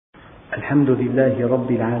الحمد لله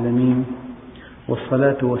رب العالمين،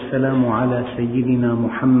 والصلاة والسلام على سيدنا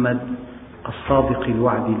محمد الصادق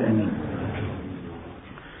الوعد الأمين.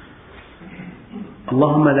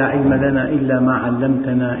 اللهم لا علم لنا إلا ما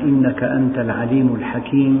علمتنا إنك أنت العليم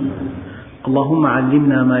الحكيم. اللهم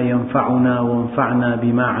علمنا ما ينفعنا وانفعنا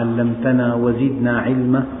بما علمتنا وزدنا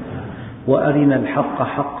علما، وأرنا الحق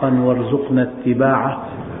حقا وارزقنا اتباعه،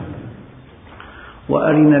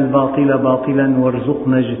 وأرنا الباطل باطلا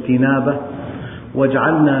وارزقنا اجتنابه،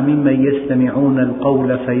 واجعلنا ممن يستمعون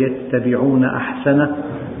القول فيتبعون أحسنه،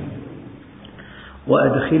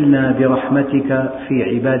 وأدخلنا برحمتك في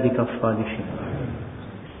عبادك الصالحين.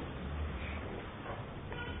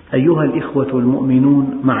 أيها الإخوة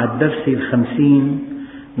المؤمنون، مع الدرس 50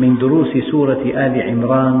 من دروس سورة آل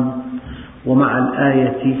عمران، ومع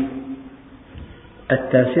الآية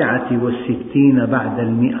 69 بعد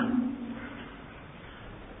 100،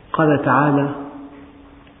 قال تعالى: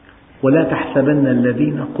 ولا تحسبن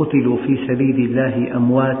الذين قتلوا في سبيل الله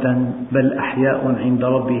أمواتا بل أحياء عند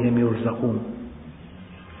ربهم يرزقون.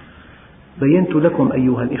 بينت لكم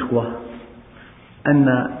أيها الإخوة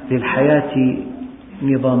أن للحياة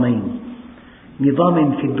نظامين،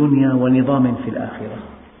 نظام في الدنيا ونظام في الآخرة.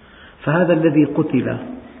 فهذا الذي قتل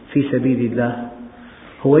في سبيل الله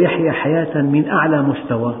هو يحيا حياة من أعلى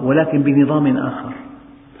مستوى، ولكن بنظام آخر.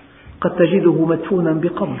 قد تجده مدفونا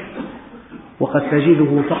بقبر، وقد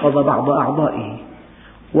تجده فقد بعض أعضائه،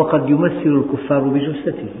 وقد يمثل الكفار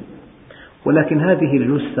بجثته، ولكن هذه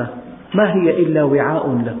الجثة ما هي إلا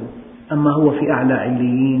وعاء له، أما هو في أعلى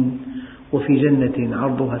عليين وفي جنة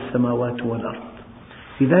عرضها السماوات والأرض.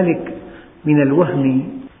 لذلك من الوهم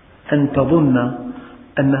أن تظن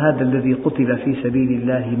أن هذا الذي قتل في سبيل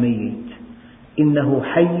الله ميت، إنه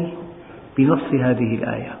حي بنص هذه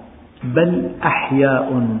الآية، بل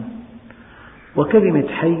أحياء. وكلمة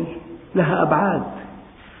حي لها أبعاد،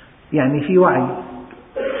 يعني في وعي،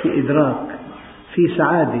 في إدراك، في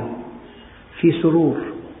سعادة، في سرور،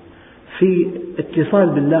 في اتصال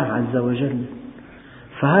بالله عز وجل.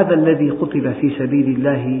 فهذا الذي قتل في سبيل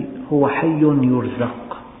الله هو حي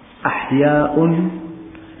يرزق، أحياء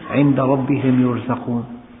عند ربهم يرزقون.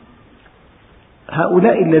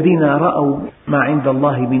 هؤلاء الذين رأوا ما عند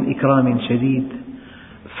الله من إكرام شديد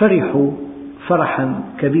فرحوا فرحا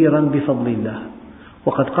كبيرا بفضل الله،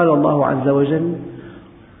 وقد قال الله عز وجل: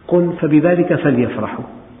 قل فبذلك فليفرحوا.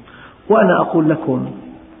 وأنا أقول لكم: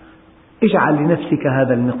 اجعل لنفسك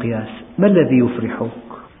هذا المقياس، ما الذي يفرحك؟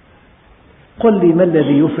 قل لي ما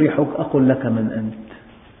الذي يفرحك أقول لك من أنت.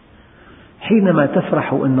 حينما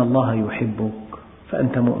تفرح أن الله يحبك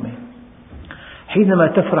فأنت مؤمن، حينما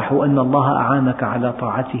تفرح أن الله أعانك على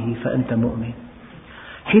طاعته فأنت مؤمن،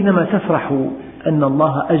 حينما تفرح أن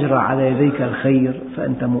الله أجرى على يديك الخير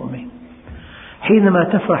فأنت مؤمن، حينما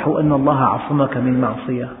تفرح أن الله عصمك من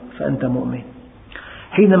معصية فأنت مؤمن،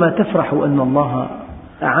 حينما تفرح أن الله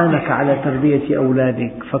أعانك على تربية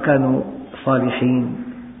أولادك فكانوا صالحين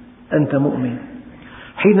أنت مؤمن،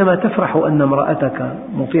 حينما تفرح أن امرأتك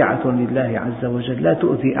مطيعة لله عز وجل لا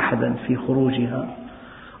تؤذي أحدا في خروجها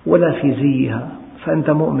ولا في زيها فأنت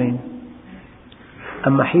مؤمن.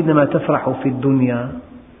 أما حينما تفرح في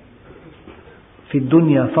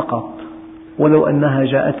الدنيا فقط ولو أنها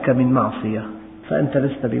جاءتك من معصية فأنت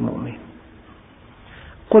لست بمؤمن.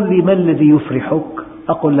 قل لي ما الذي يفرحك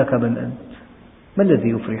أقول لك من أنت. ما الذي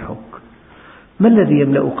يفرحك؟ ما الذي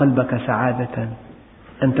يملأ قلبك سعادة؟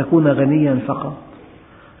 أن تكون غنيا فقط؟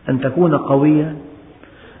 أن تكون قويا؟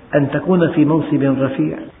 أن تكون في منصب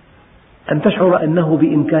رفيع؟ أن تشعر أنه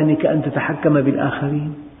بإمكانك أن تتحكم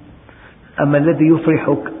بالآخرين؟ أما الذي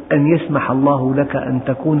يفرحك أن يسمح الله لك أن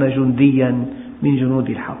تكون جنديا من جنود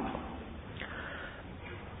الحق.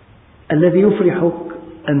 الذي يفرحك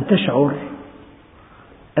أن تشعر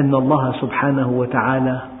أن الله سبحانه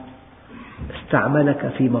وتعالى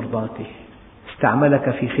استعملك في مرضاته، استعملك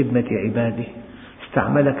في خدمة عباده،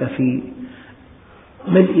 استعملك في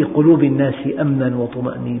ملء قلوب الناس أمنا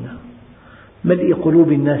وطمأنينة، ملء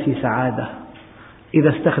قلوب الناس سعادة. إذا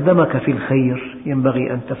استخدمك في الخير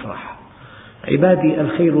ينبغي أن تفرح. عبادي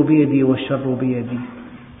الخير بيدي والشر بيدي،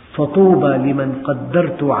 فطوبى لمن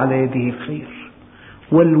قدرت على يده الخير،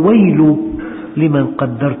 والويل لمن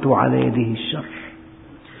قدرت على يده الشر.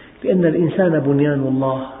 لأن الإنسان بنيان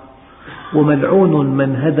الله، وملعون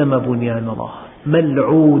من هدم بنيان الله،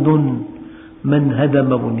 ملعون من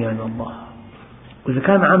هدم بنيان الله. وإذا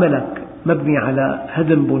كان عملك مبني على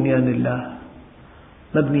هدم بنيان الله،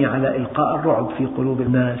 مبني على إلقاء الرعب في قلوب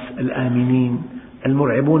الناس الآمنين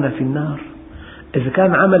المرعبون في النار، إذا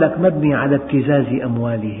كان عملك مبني على ابتزاز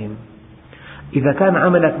أموالهم، إذا كان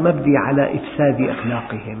عملك مبني على إفساد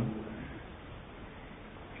أخلاقهم،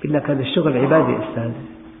 يقول لك هذا الشغل عبادة أستاذ،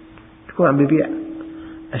 تكون عم يبيع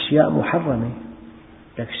أشياء محرمة،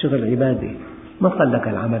 لك الشغل عبادة، ما قال لك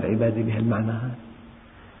العمل عبادة بهالمعنى هذا.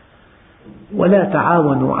 ولا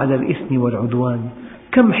تعاونوا على الإثم والعدوان.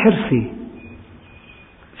 كم حرفة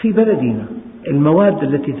في بلدنا، المواد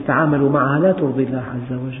التي تتعامل معها لا ترضي الله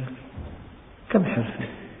عز وجل. كم حرفة،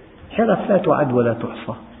 حرف لا تعد ولا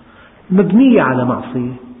تحصى، مبنية على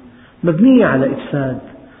معصية، مبنية على إفساد،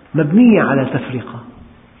 مبنية على تفرقة.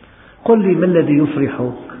 قل لي ما الذي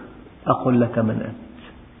يفرحك؟ أقول لك من أنت.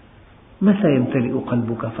 متى يمتلئ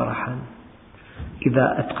قلبك فرحا؟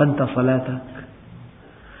 إذا أتقنت صلاتك،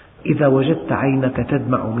 إذا وجدت عينك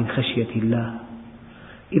تدمع من خشية الله،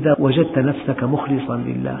 إذا وجدت نفسك مخلصا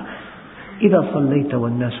لله، إذا صليت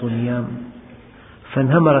والناس نيام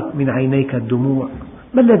فانهمرت من عينيك الدموع،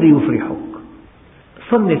 ما الذي يفرحك؟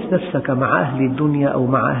 صنف نفسك مع أهل الدنيا أو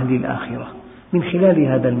مع أهل الآخرة من خلال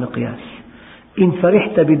هذا المقياس. إن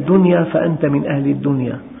فرحت بالدنيا فأنت من أهل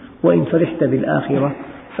الدنيا، وإن فرحت بالآخرة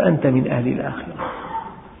فأنت من أهل الآخرة.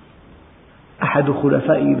 أحد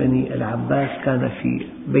خلفاء بني العباس كان في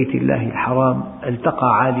بيت الله الحرام،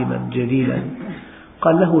 التقى عالما جليلا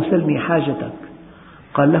قال له سلني حاجتك.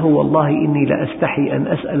 قال له والله إني لأستحي أن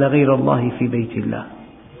أسأل غير الله في بيت الله.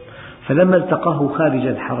 فلما التقاه خارج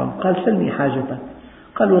الحرم قال سلني حاجتك.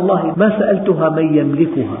 قال والله ما سألتها من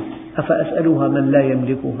يملكها، أفأسألها من لا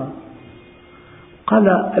يملكها؟ قال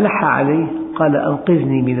ألح عليه، قال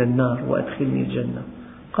أنقذني من النار وأدخلني الجنة.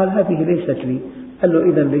 قال هذه ليست لي. قال له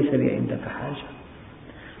إذن ليس لي عندك حاجة.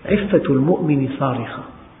 عفة المؤمن صارخة.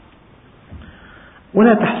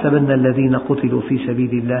 ولا تحسبن الذين قتلوا في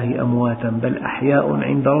سبيل الله أمواتا بل أحياء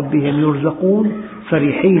عند ربهم يرزقون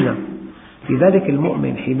فرحين. لذلك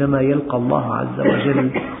المؤمن حينما يلقى الله عز وجل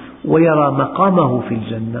ويرى مقامه في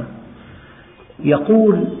الجنة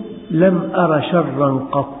يقول لم أر شرا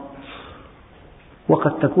قط.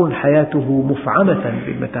 وقد تكون حياته مفعمة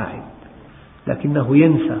بالمتاعب لكنه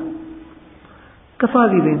ينسى،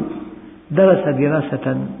 كطالب درس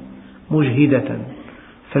دراسة مجهدة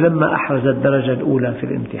فلما أحرز الدرجة الأولى في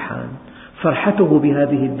الامتحان فرحته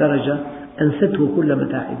بهذه الدرجة أنسته كل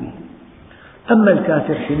متاعبه. أما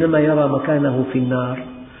الكافر حينما يرى مكانه في النار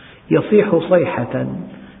يصيح صيحة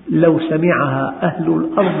لو سمعها أهل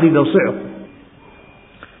الأرض لصعقوا،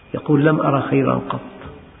 يقول لم أرى خيرا قط.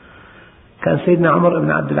 كان سيدنا عمر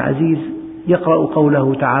بن عبد العزيز يقرأ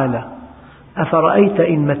قوله تعالى أفرأيت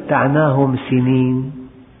إن متعناهم سنين.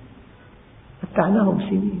 متعناهم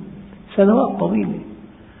سنين، سنوات طويلة،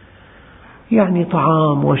 يعني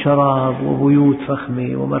طعام وشراب وبيوت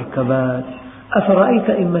فخمة ومركبات. أفرأيت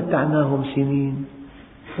إن متعناهم سنين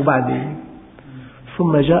وبعدين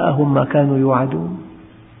ثم جاءهم ما كانوا يوعدون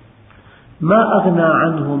ما أغنى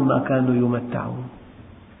عنهم ما كانوا يمتعون.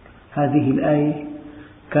 هذه الآية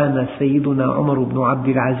كان سيدنا عمر بن عبد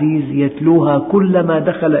العزيز يتلوها كلما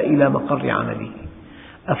دخل إلى مقر عمله.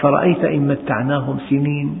 أفرأيت إن متعناهم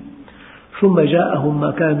سنين ثم جاءهم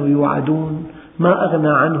ما كانوا يوعدون ما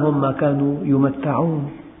أغنى عنهم ما كانوا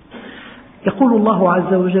يمتعون. يقول الله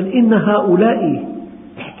عز وجل إن هؤلاء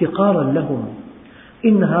احتقارا لهم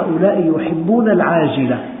إن هؤلاء يحبون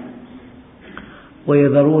العاجلة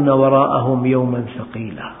ويذرون وراءهم يوما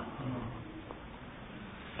ثقيلا.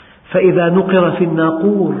 فإذا نقر في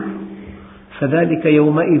الناقور فذلك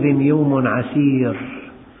يومئذ يوم عسير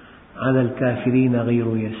على الكافرين غير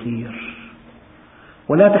يسير.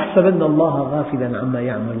 ولا تحسبن الله غافلا عما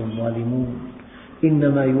يعمل الظالمون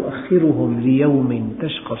إنما يؤخرهم ليوم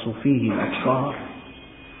تشخص فيه الأبصار.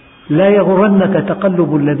 لا يغرنك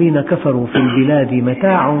تقلب الذين كفروا في البلاد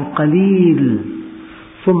متاع قليل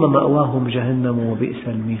ثم مأواهم جهنم وبئس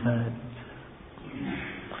المهاد.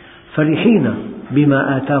 فرحين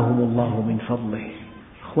بما آتاهم الله من فضله.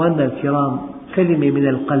 أخواننا الكرام، كلمة من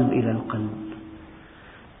القلب إلى القلب.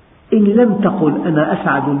 إن لم تقل أنا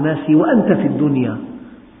أسعد الناس وأنت في الدنيا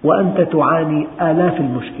وأنت تعاني آلاف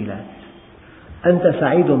المشكلات، أنت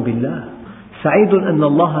سعيد بالله، سعيد أن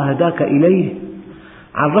الله هداك إليه،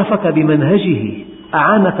 عرفك بمنهجه،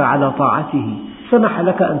 أعانك على طاعته، سمح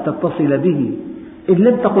لك أن تتصل به. إن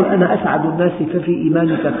لم تقل أنا أسعد الناس ففي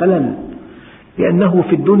إيمانك خلل، لأنه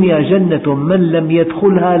في الدنيا جنة من لم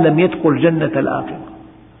يدخلها لم يدخل جنة الآخرة.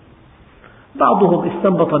 بعضهم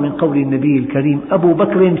استنبط من قول النبي الكريم أبو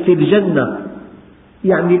بكر في الجنة،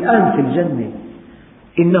 يعني الآن في الجنة،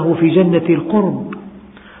 إنه في جنة القرب.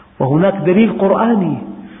 وهناك دليل قرآني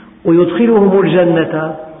ويدخلهم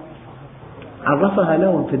الجنة عرفها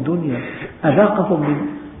لهم في الدنيا، أذاقهم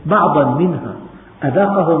بعضا منها،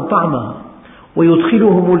 أذاقهم طعمها،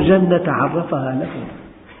 ويدخلهم الجنة عرفها لهم.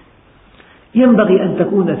 ينبغي أن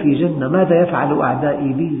تكون في جنة. ماذا يفعل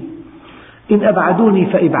أعدائي بي؟ إن أبعدوني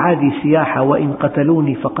فإبعادي سياحة، وإن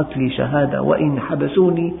قتلوني فقتلي شهادة، وإن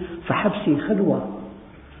حبسوني فحبسي خلوة.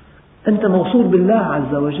 أنت موصول بالله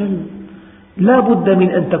عز وجل، لا بد من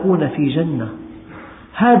أن تكون في جنة.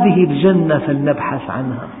 هذه الجنة فلنبحث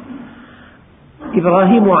عنها.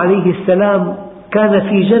 إبراهيم عليه السلام كان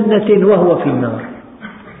في جنة وهو في النار،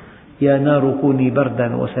 يا نار كوني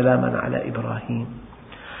بردا وسلاما على إبراهيم.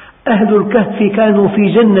 أهل الكهف كانوا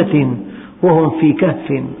في جنة وهم في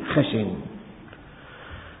كهف خشن.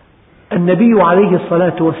 النبي عليه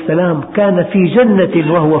الصلاة والسلام كان في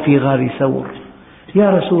جنة وهو في غار ثور. يا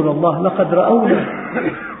رسول الله لقد رأونا.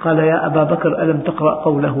 قال يا أبا بكر ألم تقرأ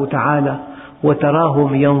قوله تعالى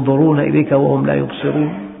وتراهم ينظرون إليك وهم لا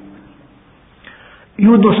يبصرون.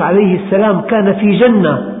 يونس عليه السلام كان في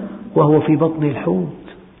جنة وهو في بطن الحوت.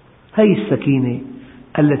 هذه السكينة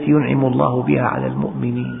التي ينعم الله بها على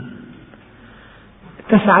المؤمنين،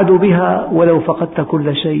 تسعد بها ولو فقدت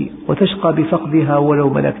كل شيء، وتشقى بفقدها ولو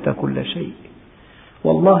ملكت كل شيء.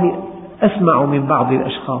 والله أسمع من بعض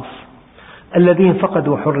الأشخاص الذين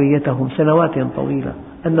فقدوا حريتهم سنوات طويلة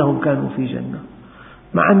أنهم كانوا في جنة،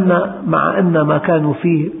 مع أن ما كانوا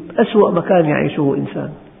فيه أسوأ مكان يعيشه إنسان،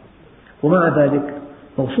 ومع ذلك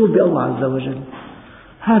موصول بالله عز وجل.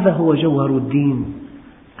 هذا هو جوهر الدين،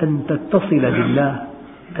 أن تتصل بالله،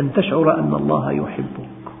 أن تشعر أن الله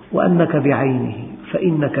يحبك، وأنك بعينه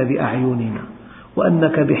فإنك بأعيننا،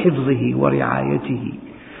 وأنك بحفظه ورعايته،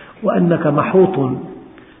 وأنك محوط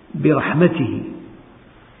برحمته.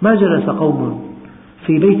 ما جلس قوم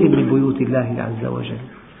في بيت من بيوت الله عز وجل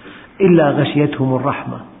إلا غشيتهم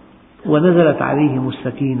الرحمة ونزلت عليهم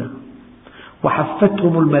السكينة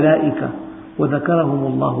وحفتهم الملائكة وذكرهم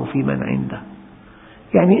الله في من عنده.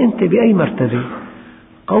 يعني أنت بأي مرتبة،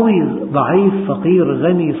 قوي ضعيف فقير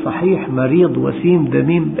غني صحيح مريض وسيم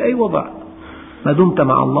دميم، بأي وضع ما دمت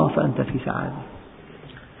مع الله فأنت في سعادة.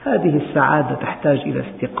 هذه السعادة تحتاج إلى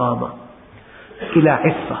استقامة، إلى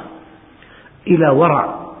عفة، إلى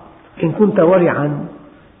ورع. إن كنت ورعا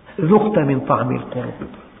ذقت من طعم القرب.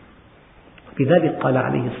 لذلك قال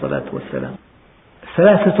عليه الصلاة والسلام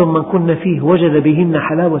ثلاثة من كن فيه وجد بهن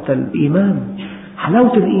حلاوة الإيمان.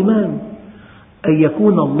 حلاوة الإيمان أن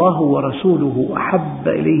يكون الله ورسوله أحب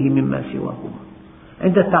إليه مما سواهما.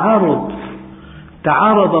 عند التعارض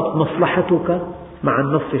تعارضت مصلحتك مع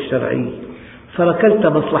النص الشرعي فركلت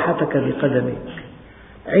مصلحتك بقدمك،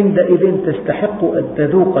 عندئذ تستحق أن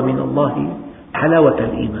تذوق من الله حلاوة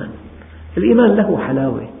الإيمان. الإيمان له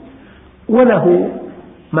حلاوة وله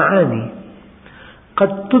معاني،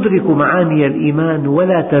 قد تدرك معاني الإيمان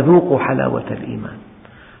ولا تذوق حلاوة الإيمان.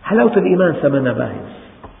 حلاوة الإيمان ثمن باهظ،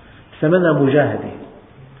 ثمن مجاهدة،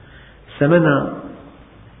 ثمن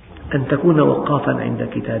أن تكون وقافا عند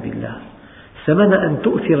كتاب الله، ثمن أن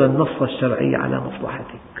تؤثر النص الشرعي على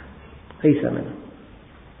مصلحتك، هي ثمن.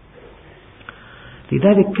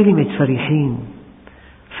 لذلك كلمة فرحين،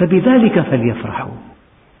 فبذلك فليفرحوا.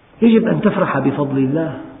 يجب أن تفرح بفضل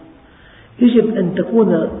الله، يجب أن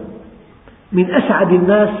تكون من أسعد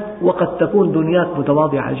الناس وقد تكون دنياك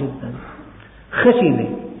متواضعة جدا خشنة،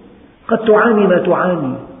 قد تعاني ما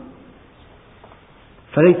تعاني،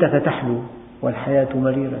 فليتك تحلو والحياة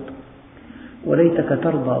مريرة، وليتك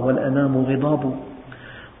ترضى والأنام غضاب،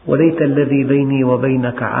 وليت الذي بيني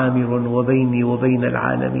وبينك عامر وبيني وبين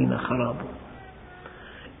العالمين خراب.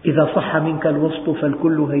 إذا صح منك الوسط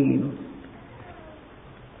فالكل هين،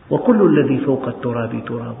 وكل الذي فوق التراب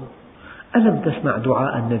تراب. ألم تسمع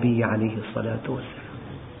دعاء النبي عليه الصلاة والسلام؟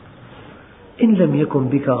 إن لم يكن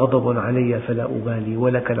بك غضب علي فلا أبالي،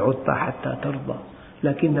 ولك العتبى حتى ترضى،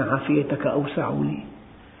 لكن عافيتك أوسع لي.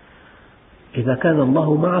 إذا كان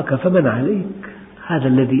الله معك فمن عليك؟ هذا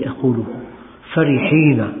الذي أقوله.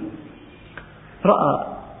 فرحين، رأى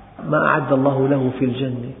ما أعد الله له في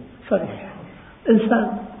الجنة فرح إنسان.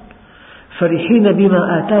 فرحين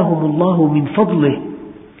بما آتاهم الله من فضله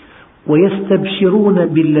ويستبشرون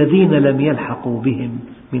بالذين لم يلحقوا بهم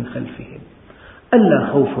من خلفهم ألا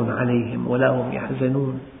خوف عليهم ولا هم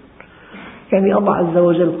يحزنون. يعني الله عز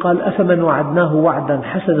وجل قال أفمن وعدناه وعدا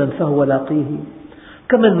حسنا فهو لاقيه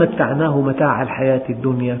كمن متعناه متاع الحياة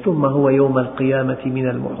الدنيا ثم هو يوم القيامة من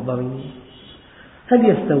المحضرين. هل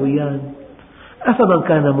يستويان؟ أفمن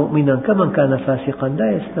كان مؤمنا كمن كان فاسقا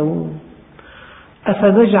لا يستوون.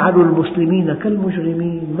 أفنجعل المسلمين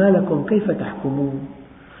كالمجرمين ما لكم كيف تحكمون.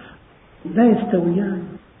 لا يستويان.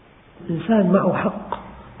 إنسان معه حق،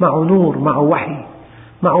 معه نور، معه وحي،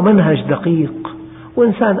 معه منهج دقيق،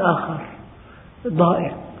 وإنسان آخر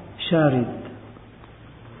ضائع شارد.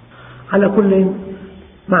 على كل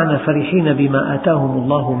معنى فرحين بما آتاهم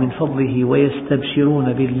الله من فضله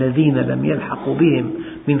ويستبشرون بالذين لم يلحقوا بهم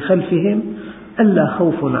من خلفهم ألا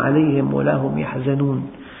خوف عليهم ولا هم يحزنون.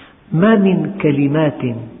 ما من كلمات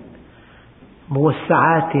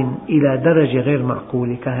موسعات إلى درجة غير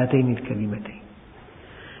معقولة كهاتين الكلمتين.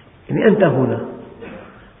 يعني أنت هنا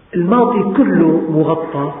الماضي كله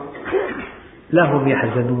مغطى لا هم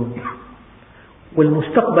يحزنون،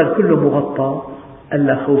 والمستقبل كله مغطى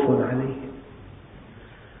ألا خوف عليهم.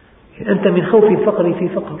 يعني أنت من خوف الفقر في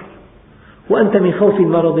فقر، وأنت من خوف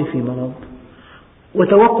المرض في مرض،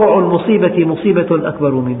 وتوقع المصيبة مصيبة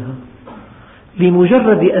أكبر منها.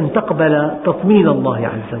 لمجرد أن تقبل تطمين الله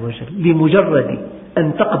عز وجل، لمجرد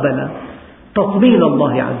أن تقبل تطمين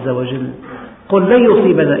الله عز وجل، قل لن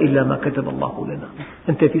يصيبنا إلا ما كتب الله لنا،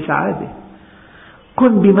 أنت في سعادة.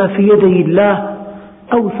 كن بما في يدي الله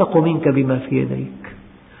أوثق منك بما في يديك.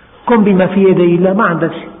 كن بما في يدي الله، ما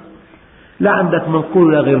عندك شيء، لا عندك منقول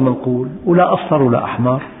ولا غير منقول، ولا أصفر ولا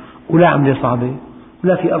أحمر، ولا عملة صعبة،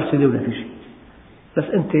 ولا في أرصدة ولا في شيء، بس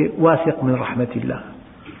أنت واثق من رحمة الله.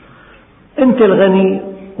 أنت الغني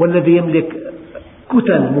والذي يملك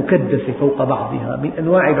كتل مكدسة فوق بعضها من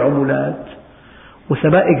أنواع العملات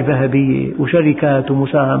وسبائك ذهبية وشركات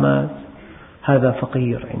ومساهمات، هذا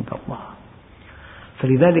فقير عند الله.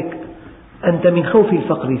 فلذلك أنت من خوف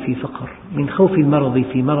الفقر في فقر، من خوف المرض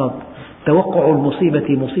في مرض، توقع المصيبة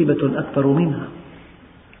مصيبة أكبر منها.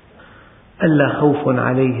 ألا خوف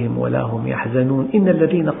عليهم ولا هم يحزنون. إن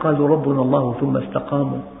الذين قالوا ربنا الله ثم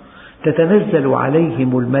استقاموا تتنزل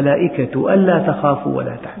عليهم الملائكة ألا تخافوا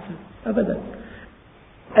ولا تحزنوا أبدا.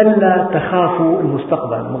 ألا تخافوا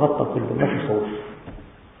المستقبل مغطى كله، ما في خوف.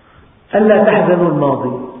 ألا تحزنوا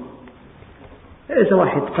الماضي. إذا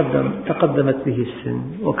واحد تقدمت به السن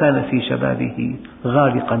وكان في شبابه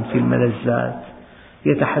غارقا في الملذات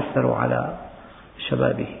يتحسر على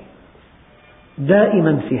شبابه،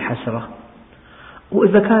 دائما في حسرة.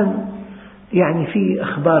 وإذا كان يعني في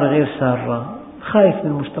أخبار غير سارة خايف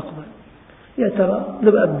من المستقبل، يا ترى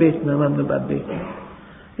نبقى ببيتنا ما بنبقى ببيتنا،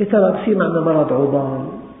 يا ترى بصير معنا مرض عضال،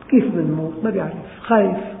 كيف بنموت ما بيعرف،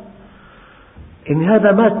 خايف. إن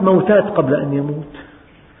هذا مات موتات قبل أن يموت.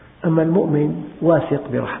 أما المؤمن واثق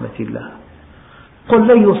برحمة الله. قل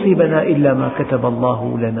لن يصيبنا إلا ما كتب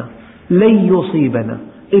الله لنا، لن يصيبنا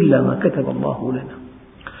إلا ما كتب الله لنا.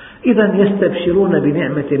 إذا يستبشرون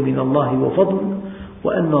بنعمة من الله وفضل،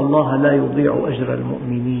 وأن الله لا يضيع أجر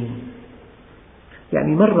المؤمنين.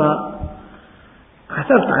 يعني مرة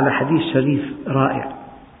عثرت على حديث شريف رائع،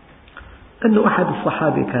 أن أحد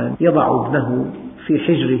الصحابة كان يضع ابنه في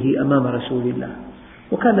حجره أمام رسول الله،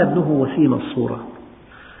 وكان ابنه وسيم الصورة.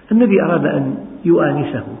 النبي أراد أن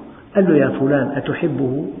يؤانسه، قال له: يا فلان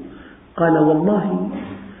أتحبه؟ قال: والله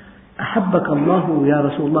أحبك الله يا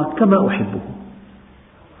رسول الله كما أحبه.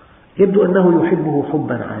 يبدو أنه يحبه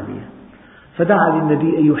حبا عاليا، فدعا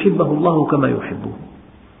للنبي أن يحبه الله كما يحبه.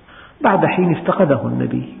 بعد حين افتقده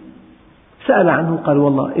النبي، سأل عنه، قال: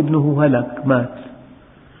 والله ابنه هلك مات.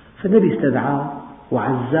 فالنبي استدعاه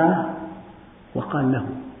وعزاه وقال له: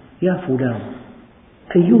 يا فلان،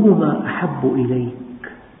 أيهما أحب إليك،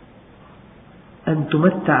 أن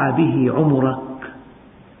تمتع به عمرك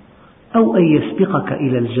أو أن يسبقك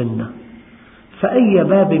إلى الجنة؟ فأي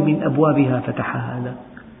باب من أبوابها فتحها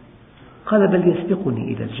لك؟ قال: بل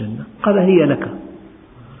يسبقني إلى الجنة. قال: هي لك.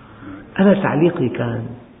 أنا تعليقي كان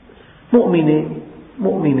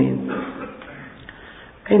مؤمنين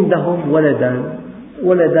عندهم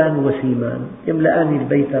ولدان وسيمان يملأان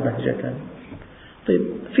البيت بهجة. طيب،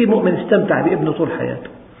 في مؤمن استمتع بابنه طول حياته،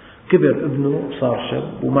 كبر ابنه صار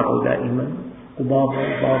شاب ومعه دائما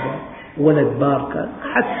وبابا ولد باركة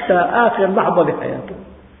حتى آخر لحظة بحياته.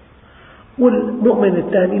 والمؤمن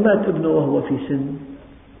الثاني مات ابنه وهو في سن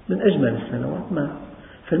من أجمل السنوات مات.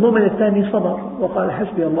 فالمؤمن الثاني صبر وقال: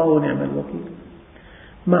 حسبي الله ونعم الوكيل.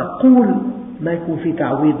 معقول ما يكون في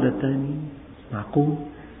تعويض للثاني؟ معقول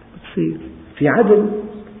بتصير في عدل.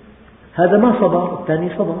 هذا ما صبر، الثاني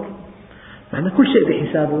صبر، معنى كل شيء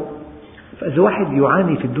بحسابه. فإذا واحد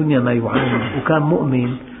يعاني في الدنيا ما يعاني وكان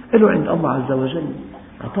مؤمن، له عند الله عز وجل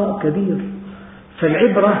عطاء كبير.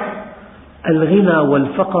 فالعبرة الغنى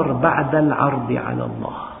والفقر بعد العرض على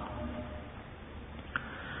الله.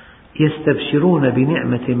 يستبشرون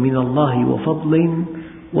بنعمة من الله وفضل،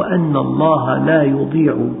 وأن الله لا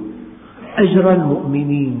يضيع أجر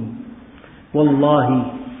المؤمنين. والله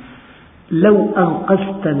لو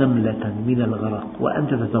أنقذت نملة من الغرق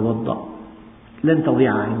وأنت تتوضأ لن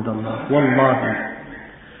تضيع عند الله.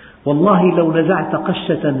 والله لو نزعت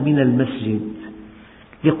قشة من المسجد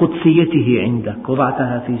لقدسيته عندك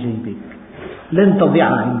وضعتها في جيبك لن تضيع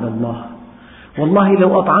عند الله. والله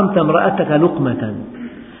لو أطعمت امرأتك لقمة،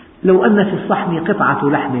 لو أن في الصحن قطعة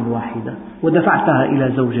لحم واحدة ودفعتها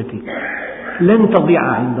إلى زوجتك لن تضيع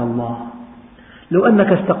عند الله. لو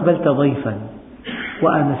أنك استقبلت ضيفا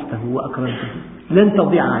وآنسته وأكرمته لن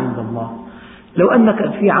تضيع عند الله. لو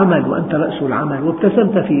أنك في عمل وأنت رأس العمل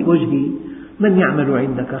وابتسمت في وجهي من يعمل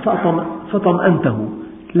عندك فطمأنته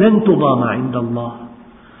لن تضام عند الله.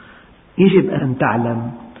 يجب أن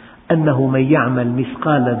تعلم أنه من يعمل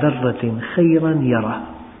مثقال ذرة خيرا يره.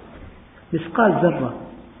 مثقال ذرة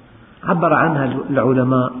عبر عنها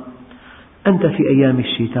العلماء: أنت في أيام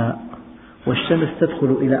الشتاء والشمس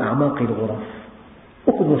تدخل إلى أعماق الغرف،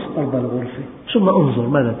 اكنس أرض الغرفة ثم انظر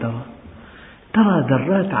ماذا ترى؟ ترى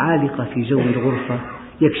ذرات عالقة في جو الغرفة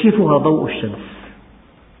يكشفها ضوء الشمس،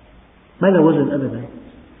 ما له وزن أبدا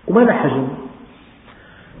وما له حجم.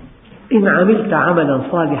 إن عملت عملا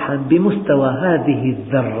صالحا بمستوى هذه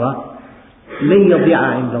الذرة لن يضيع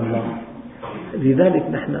عند الله. لذلك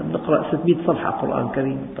نحن نقرأ 600 صفحة قرآن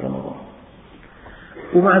كريم في رمضان،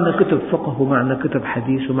 ومعنا كتب فقه ومعنا كتب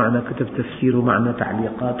حديث ومعنا كتب تفسير ومعنا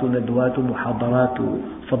تعليقات وندوات ومحاضرات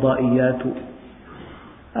وفضائيات.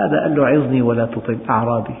 هذا قال له: عظني ولا تطل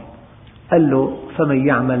أعرابي. قال له: فمن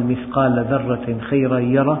يعمل مثقال ذرة خيرا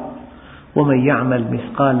يره ومن يعمل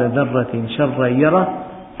مثقال ذرة شرا يره.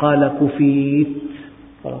 قال: كفيت.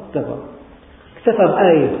 اكتفى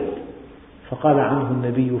بآية. فقال عنه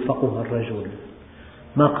النبي: فقه الرجل.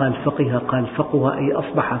 ما قال فقه، قال فقه أي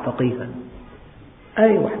أصبح فقيها.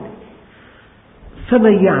 آية واحدة: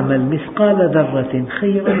 فمن يعمل مثقال ذرة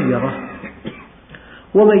خيرا يره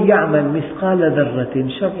ومن يعمل مثقال ذرة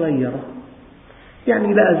شرا يره.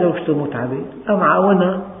 يعني لقى زوجته متعبة أم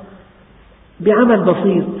عاونها بعمل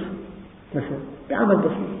بسيط، مثلا بعمل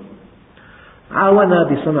بسيط، عاونها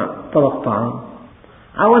بصنع طبق طعام،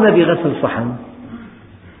 عاونها بغسل صحن،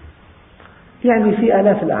 يعني في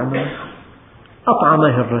آلاف الأعمال. أطعم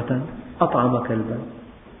هرة، أطعم كلبا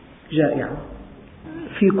جائعا،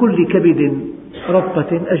 في كل كبد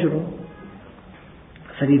رطبة أجر.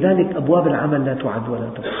 فلذلك أبواب العمل لا تعد ولا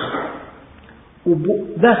تحصى.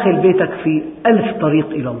 وداخل بيتك في 1000 طريق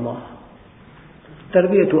إلى الله.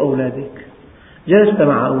 تربية أولادك، جلست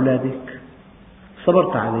مع أولادك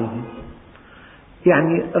صبرت عليهم،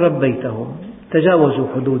 يعني ربيتهم، تجاوزوا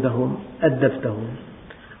حدودهم، أدبتهم،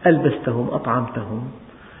 ألبستهم، أطعمتهم،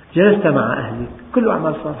 جلست مع أهلك، كل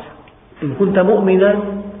أعمال صالحة. إن كنت مؤمنا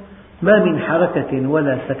ما من حركة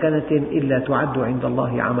ولا سكنة إلا تعد عند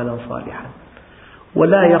الله عملا صالحا.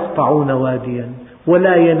 ولا يقطعون واديا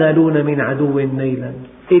ولا ينالون من عدو نيلا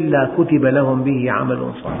إلا كتب لهم به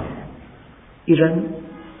عمل صالح. إذن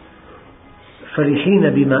فرحين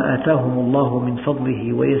بما آتاهم الله من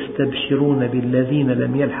فضله ويستبشرون بالذين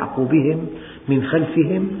لم يلحقوا بهم من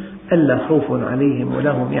خلفهم ألا خوف عليهم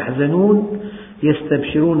ولا هم يحزنون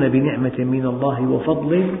يستبشرون بنعمة من الله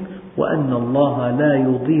وفضل وأن الله لا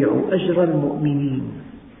يضيع أجر المؤمنين.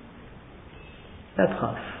 لا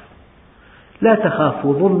تخاف، لا تخاف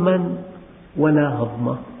ظلما ولا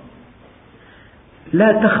هضما.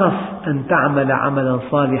 لا تخف أن تعمل عملا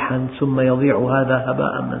صالحا ثم يضيع هذا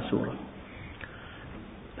هباء منثورا.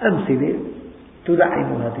 أمثلة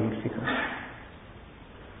تدعم هذه الفكرة.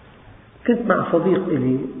 كنت مع صديق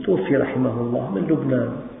لي توفي رحمه الله من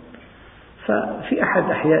لبنان، ففي أحد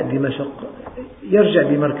أحياء دمشق يرجع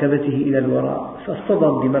بمركبته إلى الوراء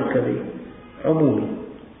فاصطدم بمركبة عمومي.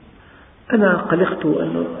 أنا قلقت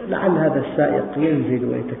أنه لعل هذا السائق ينزل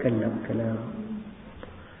ويتكلم كلام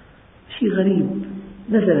شيء غريب.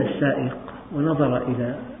 نزل السائق ونظر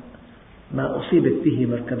إلى ما أصيبت به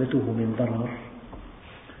مركبته من ضرر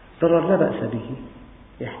لا بأس به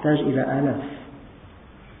يحتاج إلى آلاف.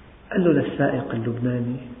 قال له للسائق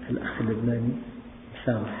اللبناني، الأخ اللبناني: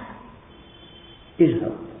 سامح،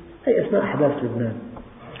 اذهب. هي أثناء أحداث لبنان.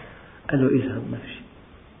 قال له: اذهب، ما في شيء.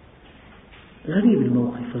 غريب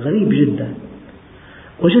الموقف، غريب جدا.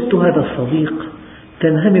 وجدت هذا الصديق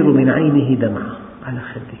تنهمر من عينه دمعة على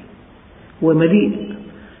خده ومليء.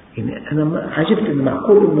 يعني أنا عجبت أنه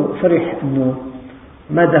معقول أنه فرح أنه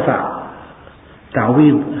ما دفع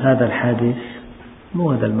تعويض هذا الحادث.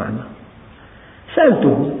 مو هذا المعنى.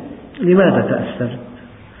 سألته: لماذا تأثرت؟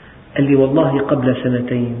 قال لي: والله قبل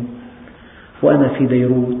 2 وأنا في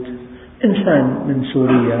بيروت إنسان من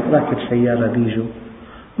سوريا راكب سيارة بيجو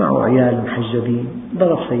معه عيال محجبين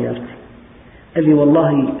ضرب سيارتي. قال لي: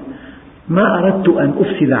 والله ما أردت أن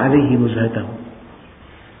أفسد عليه نزهته.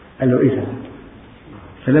 قال له: إذا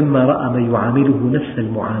فلما رأى من يعامله نفس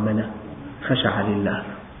المعاملة خشع لله.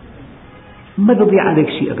 ما بضيع عليك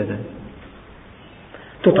شيء أبدا.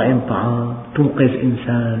 تطعم طعام، تنقذ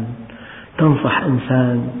إنسان، تنصح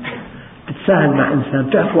إنسان، تتساهل مع إنسان،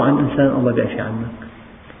 تعفو عن إنسان، الله يعفي عنك.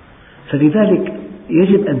 فلذلك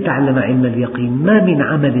يجب أن تعلم علم اليقين: ما من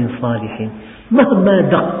عمل صالح مهما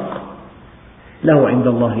دق له عند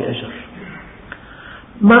الله أجر.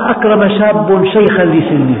 ما أكرم شاب شيخا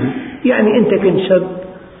لسنه يعني أنت كنت شاب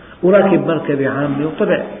وراكب مركبة عامة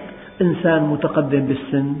وطلع إنسان متقدم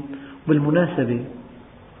بالسن. بالمناسبة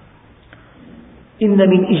إن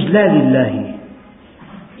من إجلال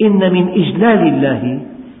الله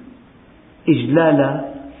إجلال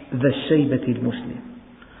ذا الشيبة المسلم.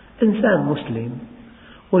 إنسان مسلم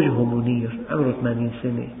وجهه منير عمره 80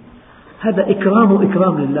 سنة، هذا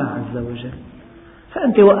إكرام لله عز وجل.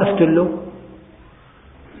 فأنت وقفت له،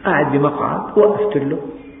 قاعد بمقعد وقفت له.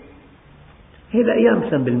 هذا أيام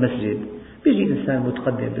مثلا بالمسجد بيجي إنسان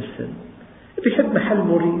متقدم بالسن بيحب محل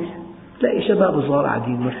مريح، تلاقي شباب صغار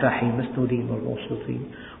قاعدين مرتاحين مسنودين ومبسوطين،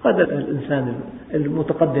 وهذا الإنسان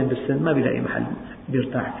المتقدم بالسن ما بيلاقي محل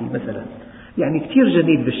بيرتاح فيه مثلا. يعني كثير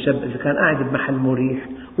جميل بالشاب إذا كان قاعد بمحل مريح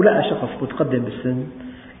ولقى شخص متقدم بالسن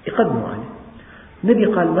يقدموا عليه. النبي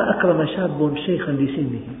قال: ما أكرم شاب شيخا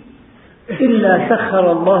لسنه إلا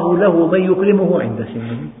سخر الله له من يكرمه عند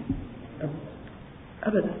سنه.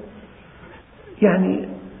 أبدا. يعني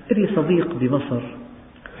لي صديق بمصر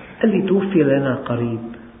قال لي توفي لنا قريب،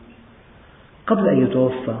 قبل أن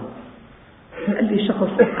يتوفى قال لي شخص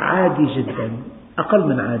عادي جدا، أقل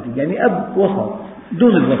من عادي، يعني أب وسط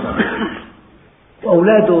دون الوسط،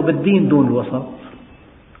 وأولاده بالدين دون الوسط،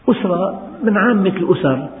 أسرة من عامة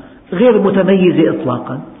الأسر غير متميزة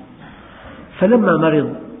إطلاقا. فلما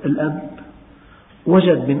مرض الأب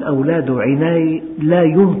وجد من أولاده عناية لا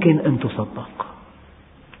يمكن أن تصدق.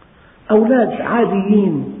 أولاد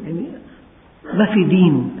عاديين، يعني ما في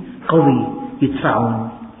دين قوي يدفعهم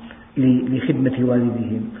لخدمة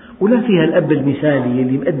والدهم، ولا فيها الأب المثالي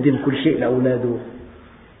اللي مقدم كل شيء لأولاده،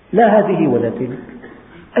 لا هذه ولا تلك.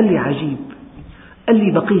 قال لي عجيب، قال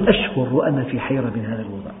لي بقيت أشهر وأنا في حيرة من هذا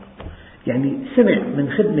الوضع. يعني سمع من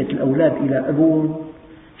خدمة الأولاد إلى أبوهم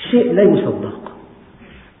شيء لا يصدق،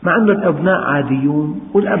 مع أن الأبناء عاديون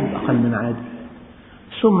والأب أقل من عادي.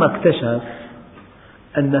 ثم اكتشف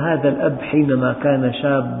أن هذا الأب حينما كان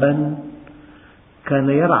شابا كان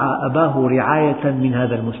يرعى أباه رعاية من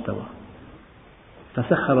هذا المستوى،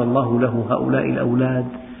 فسخر الله له هؤلاء الأولاد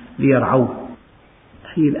ليرعوه.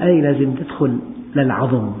 هي الآية لازم تدخل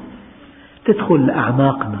للعظم، تدخل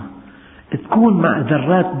لأعماقنا، تكون مع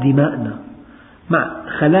ذرات دماءنا، مع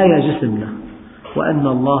خلايا جسمنا، وأن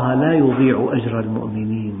الله لا يضيع أجر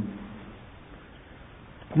المؤمنين.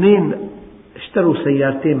 2 اشتروا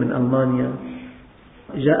سيارتين من ألمانيا،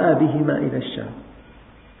 جاء بهما إلى الشام،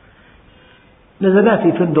 نزلا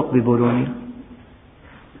في فندق ببولونيا.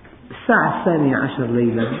 الساعة 12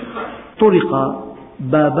 ليلا طرق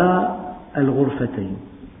بابا الغرفتين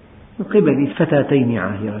من قبل فتاتين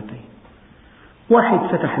عاهرتين، واحد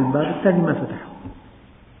فتح الباب الثاني ما فتحه.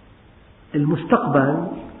 المستقبل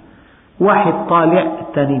واحد طالع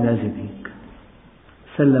الثاني نازل هيك،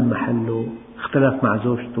 سلم محله، اختلف مع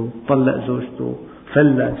زوجته، طلق زوجته،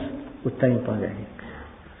 فلس، والثاني طالع هيك.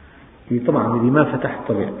 طبعا اللي ما فتح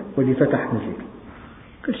طلع واللي فتح نزل،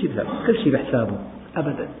 كل شيء بحسابه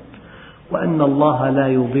أبدا. وأن الله لا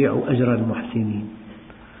يضيع أجر المحسنين.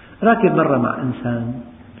 راكب مرة مع إنسان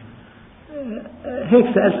هيك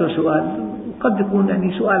سألته سؤال قد يكون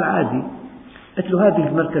يعني سؤال عادي، قلت له: هذه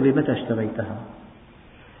المركبة متى اشتريتها؟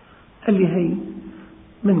 قال لي: هي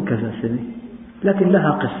من كذا سنة، لكن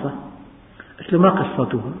لها قصة. قلت له: ما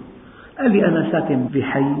قصتها؟ قال لي: أنا ساكن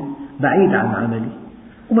بحي بعيد عن عملي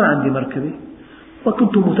وما عندي مركبة،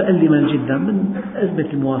 وكنت متألما جدا من أزمة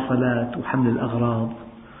المواصلات وحمل الأغراض،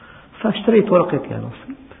 فاشتريت ورقة يا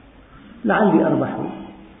نصيب لعلي أربح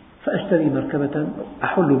فأشتري مركبة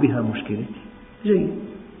أحل بها مشكلتي. جيد.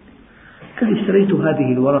 قال لي: اشتريت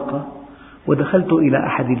هذه الورقة ودخلت إلى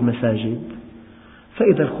أحد المساجد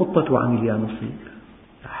فإذا الخطة عن اليا نصيب.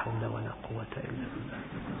 لا حول ولا قوة إلا بالله.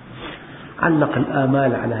 علق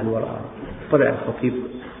الآمال على هالورقة، طلع الخطيب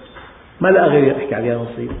ما لقى غير يحكي على اليا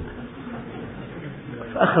نصيب،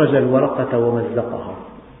 فأخرج الورقة ومزقها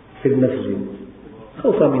في المسجد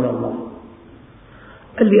خوفا من الله.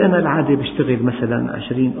 قال لي: أنا العادة بشتغل مثلا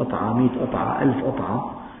 20 قطعة 100 قطعة 1000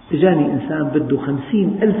 قطعة، جاني إنسان بده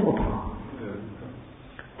 50,000 قطعة.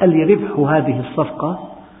 قال لي: ربح هذه الصفقة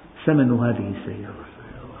ثمن هذه السيارة.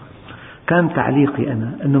 كان تعليقي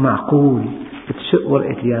أنا أنه معقول تشق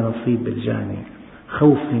ورقة يا نصيب بالجامع،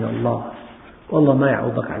 خوف من الله، والله ما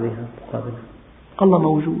يعوضك عليها مقابلة. الله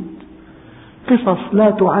موجود. قصص لا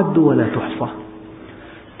تعد ولا تحصى.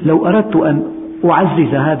 لو أردت أن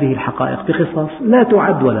أعزز هذه الحقائق بقصص لا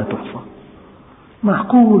تعد ولا تحصى.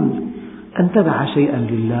 معقول أن تدع شيئا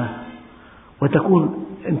لله وتكون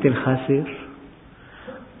أنت الخاسر؟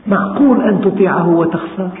 معقول أن تطيعه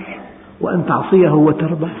وتخسر وأن تعصيه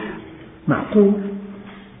وتربح؟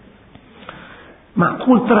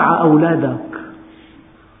 معقول ترعى أولادك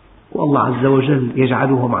والله عز وجل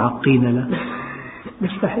يجعلهم عاقين له؟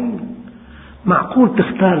 مستحيل. معقول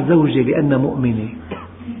تختار زوجة لأنها مؤمنة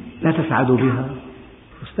لا تسعد بها؟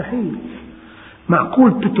 مستحيل.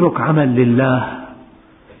 معقول تترك عمل لله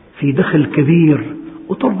في دخل كبير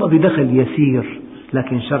وترضى بدخل يسير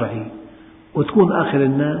لكن شرعي وتكون آخر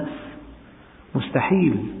الناس؟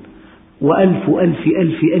 مستحيل. وألف ألف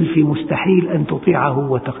ألف ألف مستحيل أن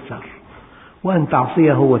تطيعه وتخسر وأن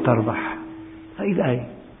تعصيه وتربح. هذه الآية.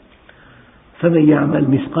 فمن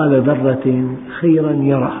يعمل مثقال ذرة خيرا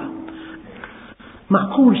يره.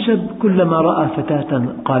 معقول شاب كلما رأى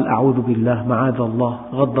فتاة قال أعوذ بالله معاذ الله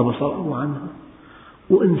غض بصره عنها،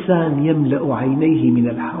 وإنسان يملأ عينيه من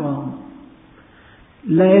الحرام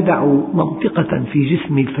لا يدع منطقة في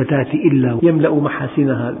جسم الفتاة إلا يملأ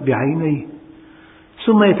محاسنها بعينيه،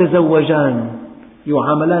 ثم يتزوجان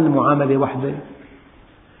يعاملان معاملة واحدة؟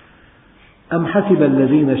 أم حسب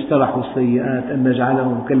الذين اجترحوا السيئات أن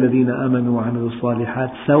نجعلهم كالذين آمنوا وعملوا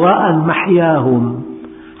الصالحات سواء محياهم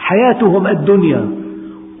حياتهم الدنيا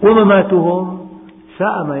ومماتهم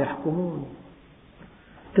ساء ما يحكمون.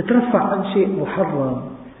 تترفع عن شيء محرم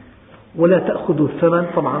ولا تأخذ الثمن،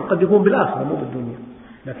 طبعا قد يكون بالآخرة مو بالدنيا،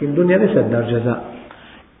 لكن الدنيا ليست دار جزاء.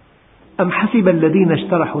 أم حسب الذين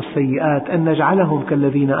اجترحوا السيئات أن نجعلهم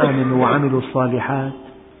كالذين آمنوا وعملوا الصالحات.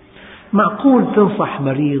 معقول تنصح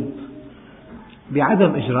مريض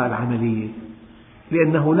بعدم إجراء العملية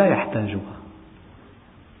لأنه لا يحتاجها،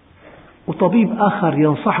 وطبيب آخر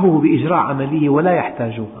ينصحه بإجراء عملية ولا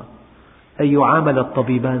يحتاجها، أن يعامل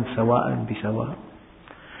الطبيبان سواء بسواء؟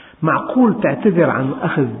 معقول تعتذر عن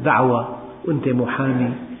أخذ دعوة وأنت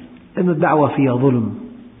محامي لأن الدعوة فيها ظلم،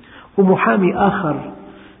 ومحامي آخر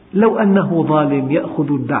لو أنه ظالم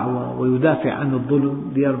يأخذ الدعوة ويدافع عن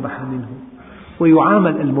الظلم ليربح منه،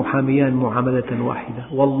 ويعامل المحاميان معاملة واحدة؟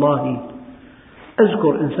 والله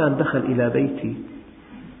أذكر إنسان دخل إلى بيتي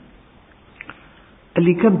قال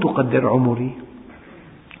لي كم تقدر عمري؟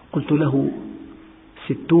 قلت له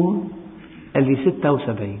 60. قال لي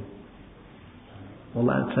 76.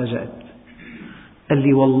 والله أنا تفاجأت. قال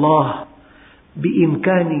لي والله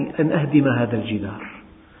بإمكاني أن أهدم هذا الجدار،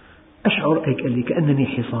 أشعر هيك. قال لي كأنني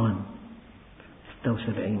حصان.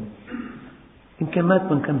 76 يمكن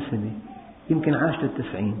مات من كم سنة، يمكن عاش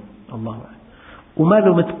لل90، الله أعلم، وما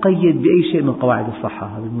له متقيد بأي شيء من قواعد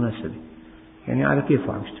الصحة بالمناسبة، يعني على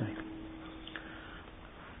كيفه عم يشتغل.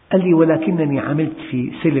 قال لي ولكنني عملت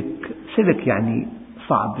في سلك يعني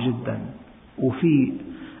صعب جدا، وفي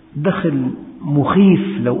دخل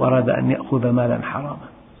مخيف لو أراد أن يأخذ مالا حراما.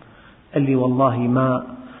 قال لي والله ما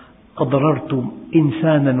أضررت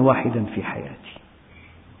إنسانا واحدا في حياتي،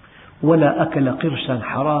 ولا أكل قرشا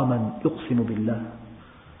حراما يقسم بالله،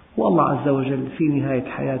 والله عز وجل في نهاية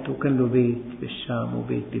حياته كان له بيت بالشام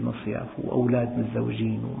وبيت بمصيف وأولاد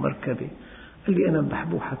متزوجين ومركبة. قال لي أنا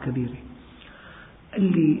بحبوحة كبيرة. قال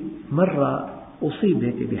لي مرة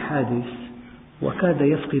أصيب بحادث وكاد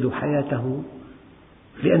يفقد حياته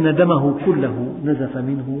لأن دمه كله نزف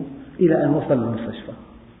منه إلى أن وصل للمستشفى.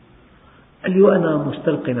 قال لي وأنا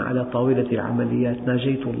مستلق على طاولة العمليات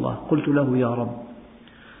ناجيت الله، قلت له يا رب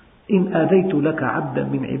إن آذيت لك عبدا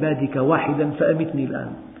من عبادك واحدا فأمتني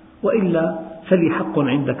الآن، وإلا فلي حق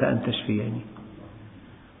عندك أن تشفيني.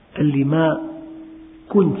 قال لي ما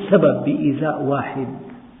كنت سبب بإيذاء واحد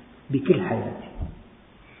بكل حياتي.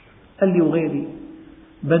 قال لي وغيري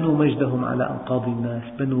بنوا مجدهم على أنقاض الناس،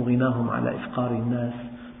 بنوا غناهم على إفقار الناس،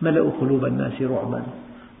 ملأوا قلوب الناس رعبا.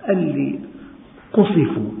 قال لي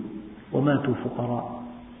قصفوا وماتوا فقراء.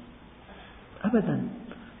 أبدا.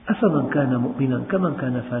 أفمن كان مؤمنا كمن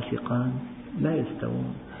كان فاسقا لا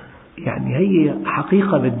يستوون. يعني هي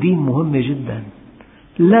حقيقة بالدين مهمة جدا.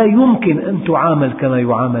 لا يمكن أن تعامل كما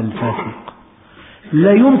يعامل الفاسق،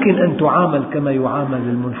 لا يمكن أن تعامل كما يعامل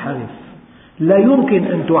المنحرف، لا يمكن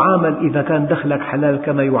أن تعامل إذا كان دخلك حلال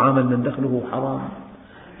كما يعامل من دخله حرام،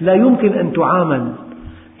 لا يمكن أن تعامل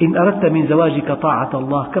إن أردت من زواجك طاعة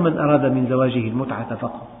الله كمن أراد من زواجه المتعة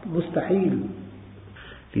فقط، مستحيل.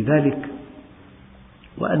 لذلك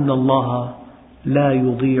وأن الله لا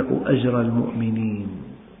يضيع أجر المؤمنين،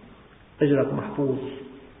 أجرك محفوظ.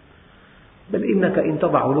 بل إنك إن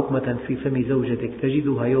تضع لقمة في فم زوجتك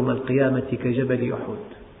تجدها يوم القيامة كجبل أحد.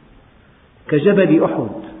 كجبل أحد.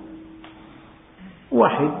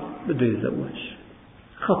 واحد بده يتزوج،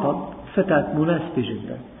 خطب فتاة مناسبة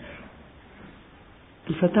جدا،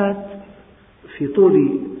 الفتاة في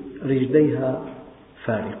طول رجليها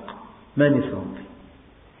فارق 8 سنتي،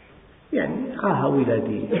 يعني عاهة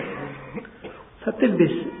ولادية،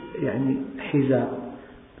 فبتلبس يعني حذاء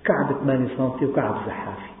كعب 8 سنتي وكعب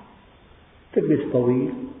زحافي، تلبس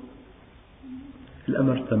طويل،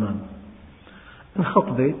 الأمر تمام.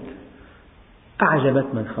 انخطبت، أعجبت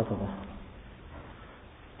من خطبها،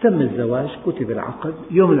 تم الزواج، كتب العقد،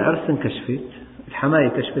 يوم العرس انكشفت، الحماية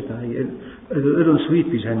كشفتها، هي لهم سويت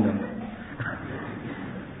بجهنم.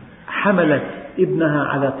 حملت ابنها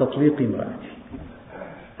على تطليق امرأته،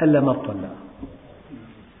 قال لها ما بطلقها،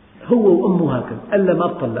 هو وأمه هكذا، قال لها ما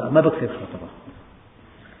بطلقها، ما بكسر خاطرها.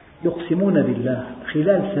 يقسمون بالله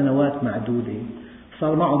خلال سنوات معدودة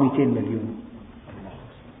صار معه 200 مليون.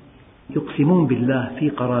 يقسمون بالله في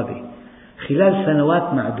قرابة خلال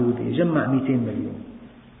سنوات معدودة جمع 200 مليون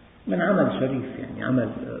من عمل شريف، يعني عمل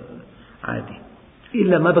عادي،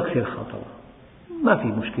 إلا ما بكسر خاطرها، ما في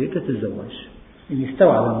مشكلة تتزوج، يعني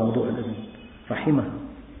استوعب الموضوع الابن رحمها.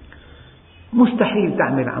 مستحيل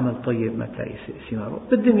تعمل عمل طيب ما تلاقي ثماره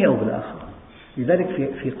بالدنيا أو بالآخرة.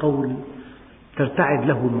 لذلك في قول ترتعد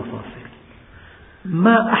له المفاصل: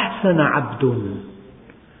 ما أحسن عبد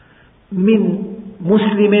من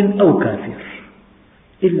مسلم أو كافر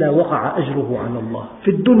إلا وقع أجره على الله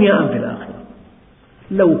في الدنيا أم في الآخرة.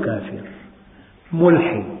 لو كافر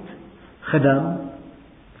ملحد خدم،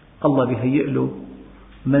 الله بيهيئ له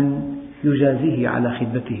من يجازيه على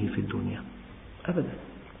خدمته في الدنيا أبدا.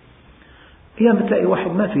 أيام بتلاقي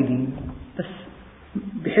واحد ما في دين بس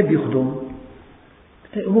بيحب يخدم،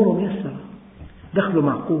 بتلاقي أموره ميسرة، دخله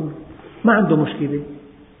معقول، ما عنده مشكلة.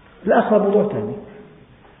 الآخرة موضوع ثاني.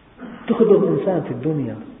 تخدم إنسان في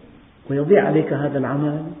الدنيا ويضيع عليك هذا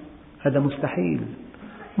العمل، هذا مستحيل،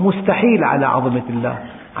 مستحيل على عظمة الله،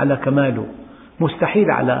 على كماله،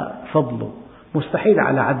 مستحيل على فضله، مستحيل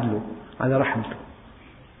على عدله، على رحمته.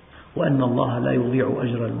 وأن الله لا يضيع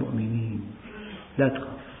أجر المؤمنين. لا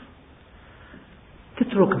تخاف،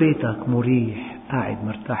 تترك بيتك مريح، قاعد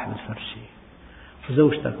مرتاح بالفرشة،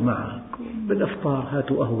 وزوجتك معك، بالأفطار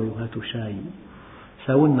هاتوا قهوة وهاتوا شاي،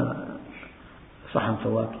 ساولنا صحن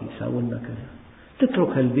فواكه، ساولنا كذا.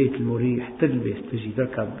 تترك هالبيت المريح، تلبس، تجي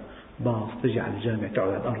تركب باص، تجي على الجامع، تقعد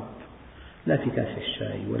على الأرض، لا في كاسة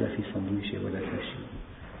شاي ولا في سندويشة ولا في شيء،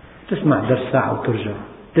 تسمع درس ساعة وترجع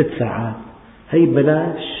 3 ساعات، هي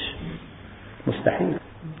ببلاش؟ مستحيل.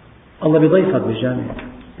 الله بيضيفك بالجامع،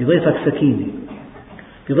 بيضيفك سكينة،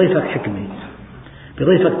 بيضيفك حكمة،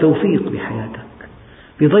 بيضيفك توفيق بحياتك،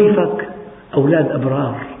 بيضيفك أولاد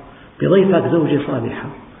أبرار، بيضيفك زوجة صالحة.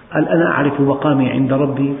 قال أنا أعرف مقامي عند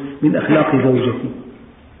ربي من أخلاق زوجتي.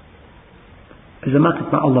 إذا ما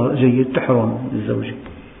كنت مع الله جيد تحرم الزوجة،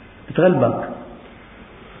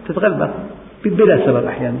 تتغلبك بلا سبب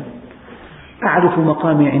أحيانا. أعرف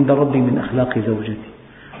مقامي عند ربي من أخلاق زوجتي.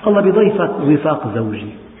 الله بيضيفك وفاق زوجي،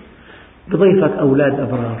 بيضيفك أولاد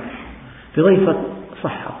أبرار، بيضيفك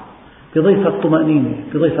صحة، بيضيفك طمأنينة،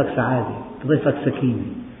 بيضيفك سعادة، بيضيفك سكينة،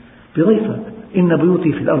 بيضيفك. إن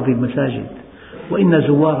بيوتي في الأرض المساجد وإن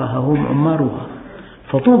زوارها هم عمارها،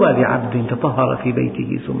 فطوبى لعبد تطهر في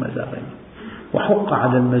بيته ثم زارني، وحق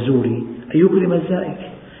على المزور أن يكرم الزائر.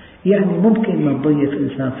 يعني ممكن ما تضيف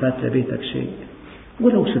إنسان فات لبيتك شيء،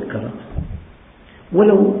 ولو سكرة،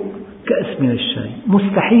 ولو كأس من الشاي،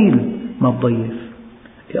 مستحيل ما تضيف.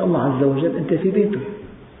 يا الله عز وجل أنت في بيته،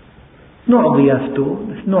 نوع ضيافته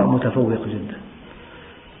بس نوع متفوق جدا.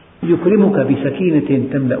 يكرمك بسكينة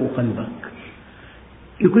تملأ قلبك،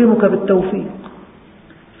 يكرمك بالتوفيق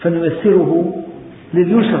فنيسره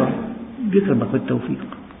لليسرى، يكرمك بالتوفيق.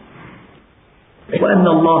 وأن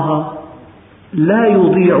الله لا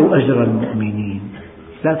يضيع أجر المؤمنين.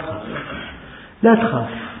 لا تخاف، لا تخاف،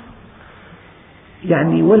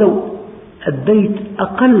 يعني ولو أديت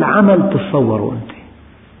أقل عمل تتصوره أنت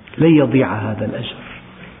لن يضيع هذا الأجر،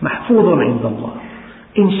 محفوظ عند الله.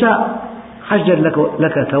 إن شاء عجل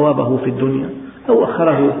لك ثوابه في الدنيا أو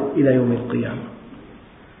أخره إلى يوم القيامة.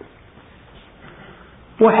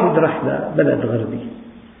 واحد راح لبلد غربي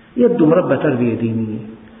يبدو مربى تربية دينية،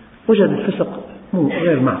 وجد الفسق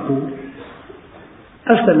غير معقول،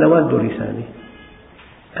 أرسل لوالده رسالة،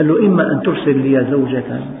 قال له إما أن ترسل لي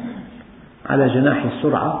زوجة على جناح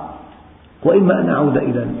السرعة، وإما أن أعود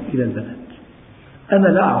إلى البلد، أنا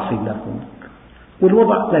لا أعصي الله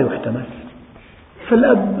والوضع لا يحتمل.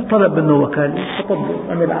 فالأب طلب منه وكالة، تفضل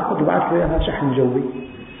عمل عقد وبعث له إياها شحن جوي،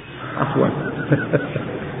 عفوا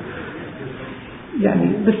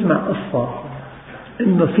يعني بسمع قصة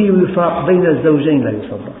إنه في وفاق بين الزوجين لا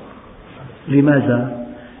يصدق. لماذا؟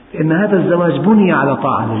 لأن هذا الزواج بني على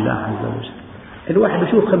طاعة لله عز وجل. الواحد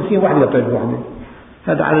بيشوف 50 واحدة يطلب واحدة،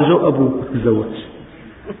 هذا على ذوق أبوه تزوج،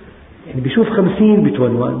 يعني بيشوف 50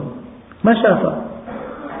 بتونوان ما شافها.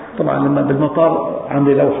 طبعا لما بالمطار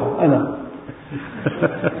عامل لوحة أنا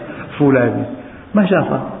فلاني ما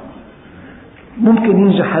شافها. ممكن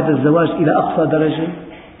ينجح هذا الزواج إلى أقصى درجة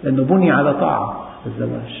لأنه بني على طاعة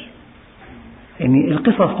الزواج. يعني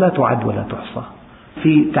القصص لا تعد ولا تحصى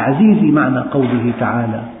في تعزيز معنى قوله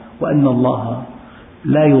تعالى: وأن الله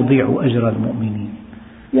لا يضيع أجر المؤمنين.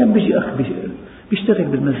 يعني بيجي أخ بيشتغل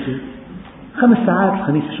بالمسجد 5 ساعات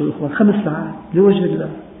الخميس شو إخوان 5 ساعات لوجه الله،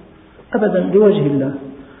 أبدا لوجه الله،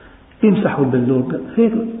 يمسحوا البلور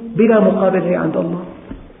هيك بلا مقابل، هي عند الله.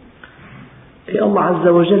 الله عز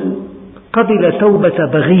وجل قبل توبة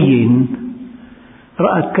بغي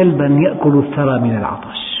رأت كلبا يأكل الثرى من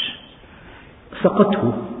العطش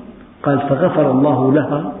سقته، قال فغفر الله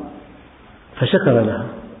لها فشكر لها.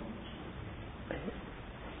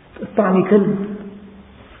 الطعن كلب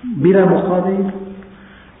بلا مقابل،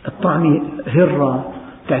 الطعن هرة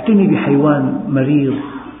تعتني بحيوان مريض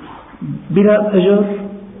بلا أجر،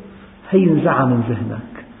 هي انزعها من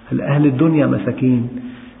ذهنك. أهل الدنيا مساكين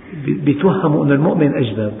بيتوهموا أن المؤمن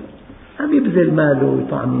أجدب، عم يبذل ماله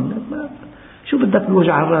ويطعن، شو بدك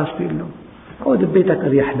بوجع الرأس؟ بيقول له عود ببيتك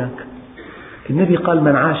أريح لك. النبي قال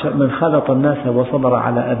من خالط الناس وصبر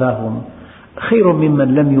على أذاهم خير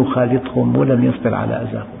ممن لم يخالطهم ولم يصبر على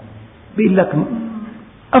أذاهم. بيقول لك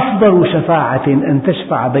أفضل شفاعة أن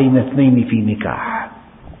تشفع بين 2 في نكاح.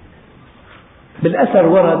 بالأثر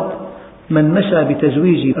ورد من مشى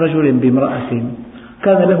بتزويج رجل بامرأة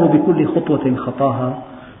كان له بكل خطوة خطاها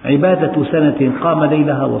عبادة سنة قام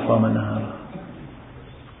ليلها وصام نهارها.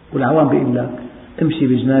 والعوام بيقول لك امشي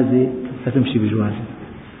بجنازة فتمشي بجوازة،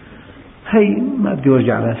 هي ما بدي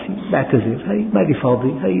وجع راسي بعتذر، هي ما لي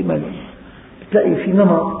فاضي، هي ما لي. بتلاقي في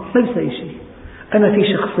نمط ما بيسوي شيء. أنا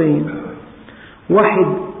في شخصين، واحد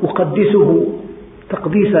أقدسه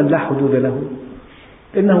تقديسا لا حدود له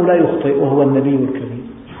إنه لا يخطئ وهو النبي الكريم،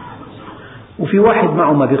 وفي واحد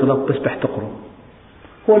معه ما بيغلط بس بيحتقره،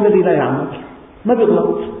 هو الذي لا يعمل ما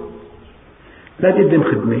بيغلط، لا بيقدم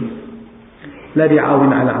خدمة، لا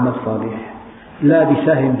بيعاون على عمل صالح، لا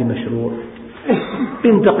بيساهم بمشروع،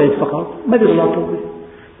 بينتقد فقط، ما بيغلط،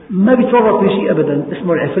 ما بيتورط بشيء أبدا.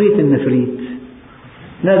 اسمه العفريت النفريت،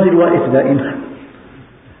 نازل واقف دائما،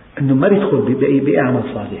 أنه ما بيدخل بأعمال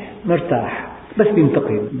صالح، مرتاح، بس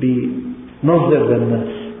بينتقد، بينظر للناس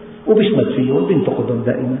وبيشمت فيهم، بينتقدهم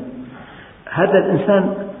دائما. هذا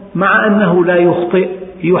الإنسان مع أنه لا يخطئ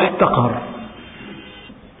يحتقر.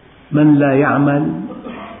 من لا يعمل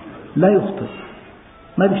لا يخطئ،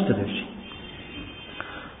 ما بيشتغل شيء.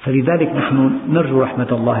 فلذلك نحن نرجو رحمة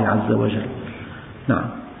الله عز وجل. نعم،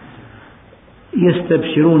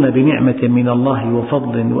 يستبشرون بنعمة من الله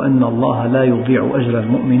وفضل وأن الله لا يضيع أجر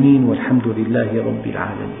المؤمنين والحمد لله رب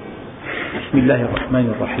العالمين. بسم الله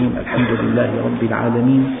الرحمن الرحيم، الحمد لله رب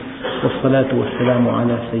العالمين، والصلاة والسلام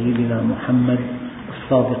على سيدنا محمد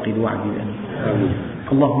الصادق الوعد الأمين.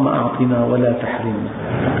 اللهم أعطنا ولا تحرمنا،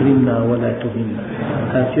 أكرمنا ولا تهنا،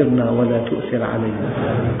 آثرنا ولا تؤثر علينا،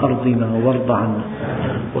 أرضنا وارض عنا.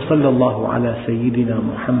 وصلى الله على سيدنا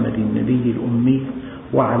محمد النبي الأمي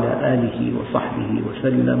وعلى آله وصحبه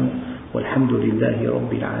وسلم، والحمد لله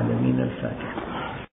رب العالمين. الفاتحة.